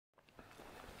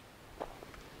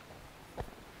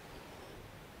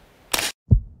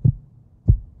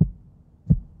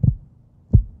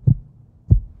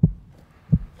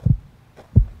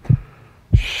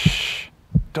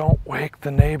Don't wake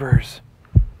the neighbors.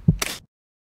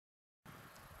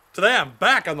 Today I'm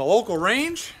back on the local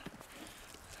range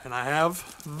and I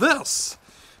have this.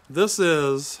 This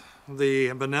is the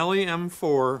Benelli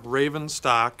M4 Raven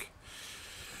stock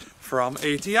from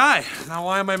ATI. Now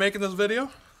why am I making this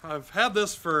video? I've had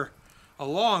this for a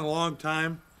long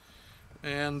time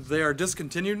and they are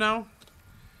discontinued now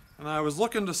and I was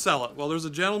looking to sell it. Well, there's a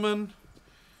gentleman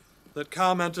that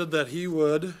commented that he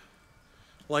would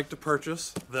like to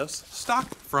purchase this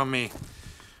stock from me.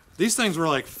 These things were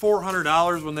like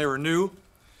 $400 when they were new,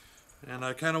 and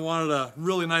I kind of wanted a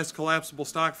really nice collapsible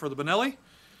stock for the Benelli.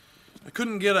 I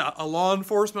couldn't get a law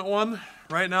enforcement one.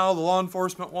 Right now, the law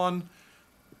enforcement one,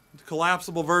 the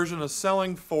collapsible version, is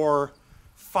selling for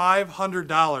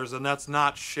 $500, and that's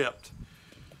not shipped.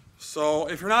 So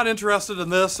if you're not interested in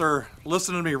this or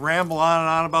listening to me ramble on and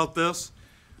on about this,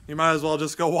 you might as well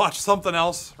just go watch something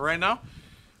else right now.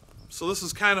 So this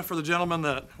is kind of for the gentleman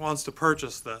that wants to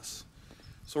purchase this.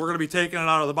 So we're going to be taking it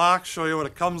out of the box, show you what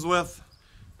it comes with,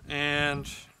 and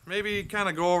maybe kind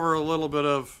of go over a little bit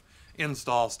of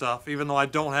install stuff, even though I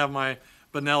don't have my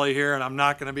Benelli here and I'm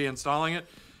not going to be installing it.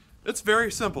 It's very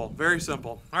simple, very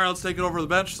simple. All right, let's take it over to the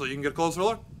bench so you can get a closer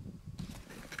look.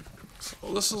 So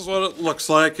this is what it looks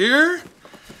like here.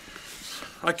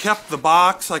 I kept the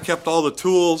box, I kept all the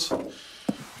tools,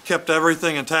 kept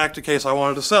everything intact in case I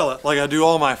wanted to sell it, like I do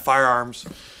all my firearms.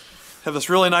 Have this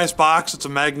really nice box. It's a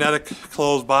magnetic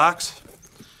closed box.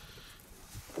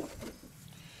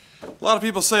 A lot of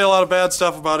people say a lot of bad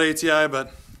stuff about ATI,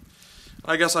 but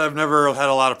I guess I've never had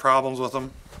a lot of problems with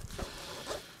them.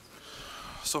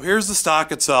 So here's the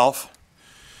stock itself.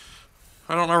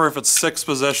 I don't remember if it's 6th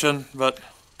position, but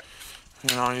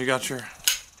you know, you got your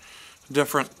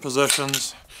different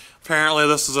positions. Apparently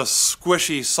this is a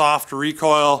squishy, soft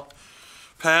recoil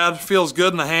pad. Feels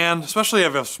good in the hand, especially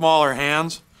if you have smaller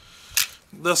hands.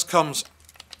 This comes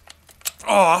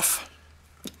off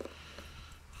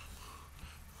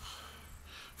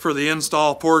for the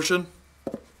install portion.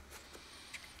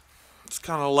 It's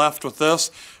kind of left with this.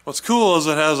 What's cool is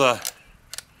it has a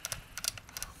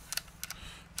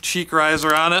cheek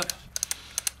riser on it.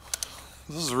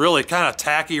 This is really kind of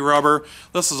tacky rubber.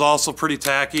 This is also pretty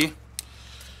tacky.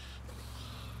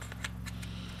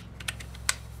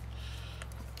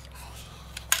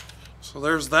 So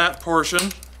there's that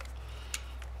portion.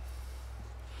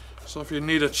 So if you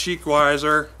need a cheek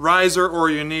riser or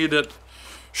you need it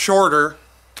shorter,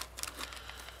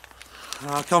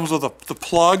 it comes with the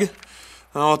plug.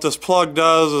 Now what this plug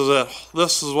does is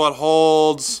this is what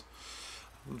holds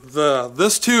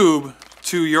this tube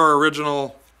to your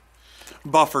original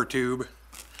buffer tube.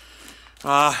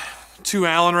 2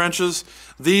 Allen wrenches.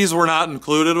 These were not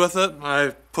included with it.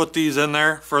 I put these in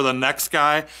there for the next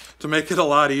guy to make it a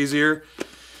lot easier.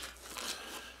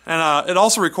 And it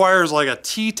also requires like a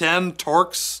T10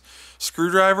 Torx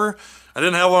screwdriver. I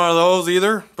didn't have one of those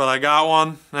either, but I got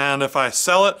one. And if I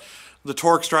sell it, the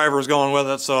Torx driver is going with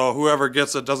it, so whoever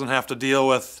gets it doesn't have to deal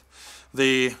with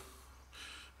the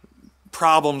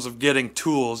problems of getting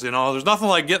tools. You know, there's nothing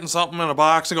like getting something in a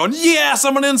box and going, yes,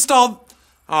 I'm gonna install.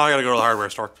 Oh, I gotta go to the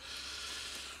hardware store.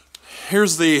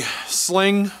 Here's the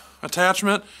sling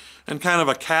attachment and kind of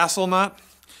a castle nut.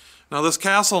 Now this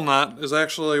castle nut is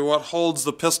actually what holds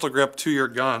the pistol grip to your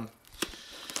gun.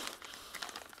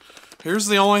 Here's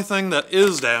the only thing that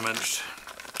is damaged.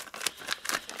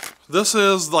 This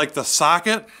is like the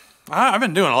socket. I've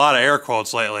been doing a lot of air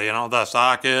quotes lately, you know, the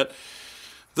socket.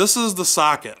 This is the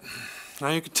socket. Now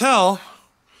you can tell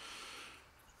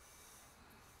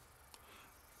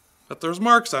that there's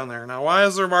marks on there. Now why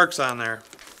is there marks on there?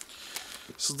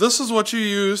 So this is what you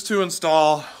use to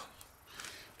install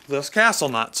this castle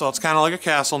nut. So it's kind of like a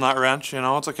castle nut wrench, you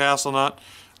know, it's a castle nut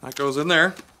that goes in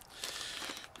there.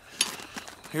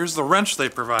 Here's the wrench they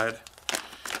provide.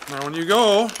 Now when you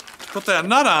go put that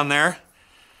nut on there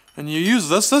and you use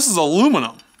this is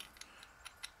aluminum.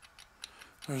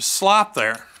 There's slop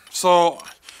there. So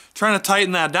trying to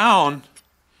tighten that down,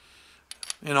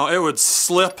 you know, it would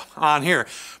slip on here.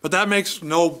 But that makes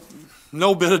no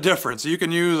bit of difference. You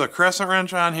can use a crescent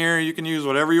wrench on here, you can use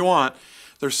whatever you want.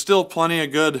 There's still plenty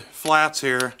of good flats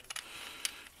here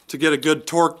to get a good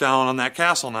torque down on that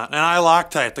castle nut. And I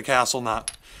Loctite the castle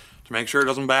nut to make sure it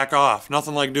doesn't back off.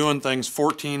 Nothing like doing things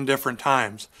 14 different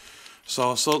times.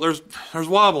 So there's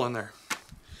wobble in there.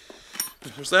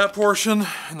 There's that portion,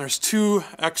 and there's 2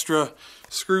 extra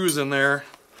screws in there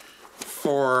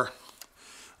for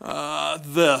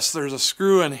this. There's a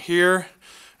screw in here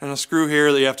and a screw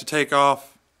here that you have to take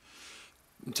off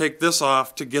and take this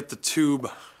off to get the tube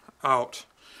out.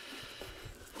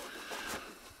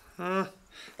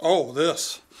 Oh,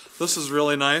 this is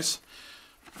really nice.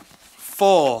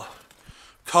 full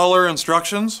color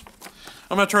instructions.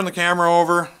 I'm going to turn the camera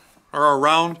over or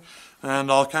around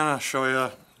and I'll kind of show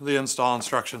you the install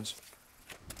instructions.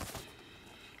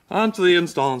 On to the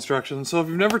install instructions. So if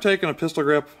you've never taken a pistol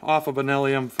grip off a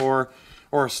Benelli M4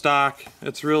 or a stock,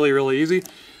 it's really easy.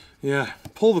 Yeah,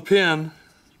 pull the pin,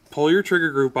 pull your trigger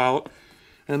group out,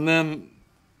 and then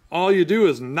all you do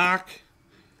is knock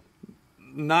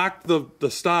the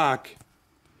stock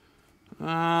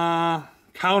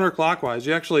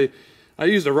counterclockwise. I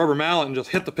used a rubber mallet and just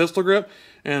hit the pistol grip,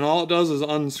 and all it does is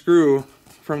unscrew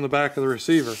from the back of the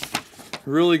receiver.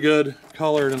 Really good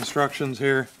colored instructions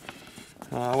here.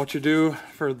 What you do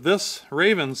for this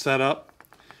Raven setup,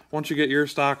 once you get your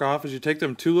stock off, is you take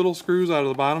them 2 little screws out of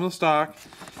the bottom of the stock,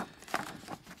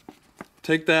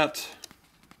 take that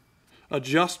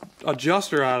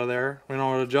adjuster out of there, it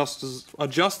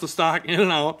adjusts the stock in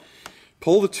and out,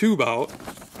 pull the tube out,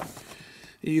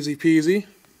 easy peasy.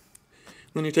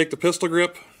 Then you take the pistol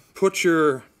grip, put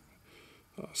your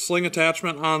sling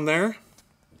attachment on there,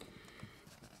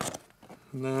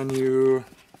 and then you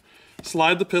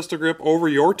slide the pistol grip over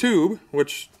your tube,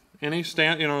 which any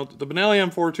stand, the Benelli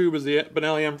M4 tube is the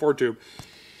Benelli M4 tube.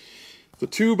 The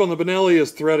tube on the Benelli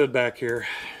is threaded back here,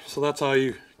 so that's how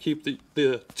you keep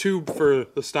the tube for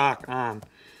the stock on.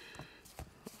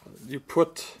 You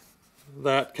put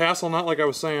that castle nut, like I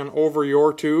was saying, over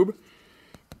your tube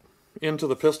into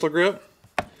the pistol grip.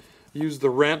 Use the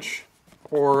wrench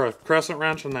or a crescent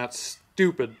wrench on that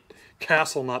stupid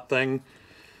castle nut thing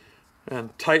and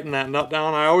tighten that nut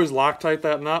down. I always Loctite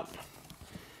that nut.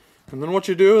 And then what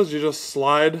you do is you just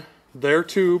slide their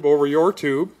tube over your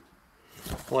tube,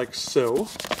 like so.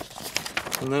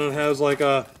 And then it has like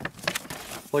a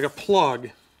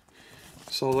plug.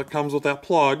 So that comes with that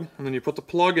plug, and then you put the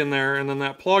plug in there, and then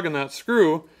that plug and that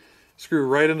screw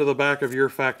right into the back of your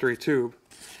factory tube.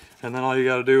 And then all you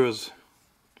got to do is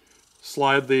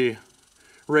slide the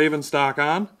Raven stock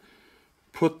on,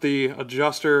 put the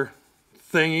adjuster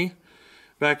thingy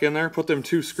back in there, put them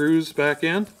 2 screws back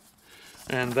in,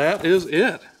 and that is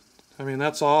it. I mean,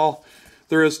 that's all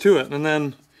there is to it. And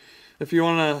then if you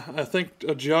want to, I think,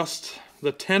 adjust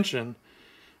the tension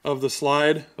of the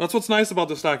slide, that's what's nice about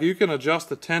the stock. You can adjust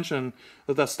the tension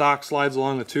that the stock slides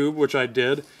along the tube, which I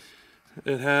did.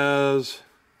 It has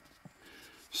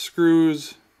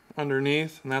screws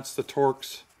underneath, and that's the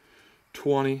Torx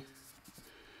 20.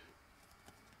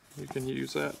 You can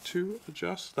use that to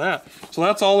adjust that. So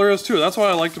that's all there is to it. That's what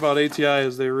I liked about ATI,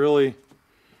 is they really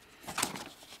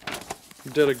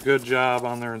did a good job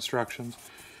on their instructions.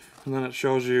 And then it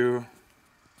shows you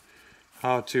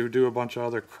how to do a bunch of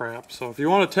other crap. So if you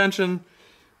want to tension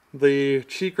the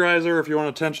cheek riser, if you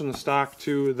want to tension the stock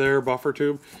to their buffer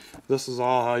tube, this is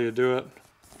all how you do it.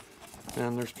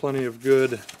 And there's plenty of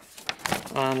good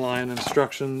online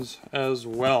instructions as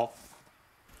well.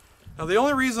 Now the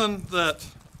only reason that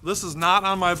this is not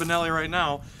on my Benelli right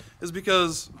now is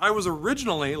because I was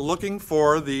originally looking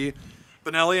for the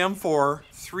Benelli M4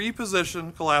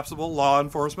 3-position collapsible law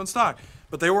enforcement stock,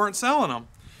 but they weren't selling them.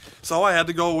 So I had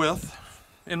to go with,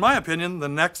 in my opinion, the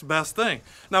next best thing.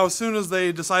 Now as soon as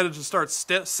they decided to start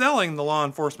selling the law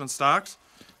enforcement stocks,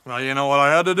 well, you know what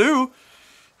I had to do?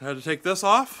 I had to take this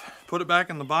off, put it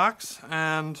back in the box,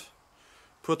 and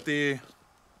put the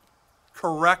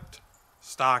correct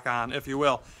stock on, if you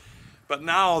will. But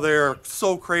now they're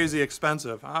so crazy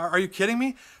expensive. Are you kidding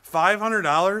me?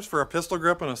 $500 for a pistol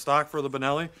grip and a stock for the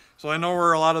Benelli? So I know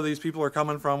where a lot of these people are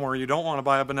coming from, where you don't want to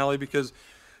buy a Benelli because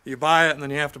you buy it and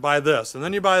then you have to buy this, and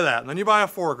then you buy that, and then you buy a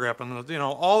foregrip, and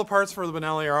all the parts for the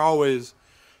Benelli are always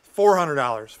 $400,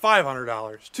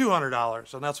 $500,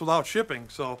 $200, and that's without shipping.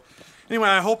 So anyway,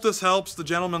 I hope this helps the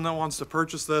gentleman that wants to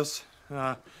purchase this.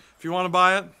 If you want to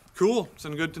buy it, cool, it's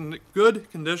in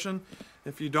good condition.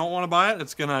 If you don't want to buy it,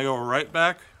 it's gonna go right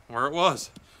back where it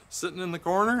was, sitting in the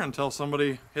corner until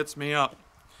somebody hits me up.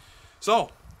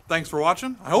 So, thanks for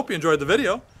watching. I hope you enjoyed the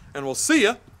video, and we'll see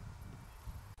you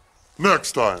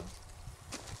next time.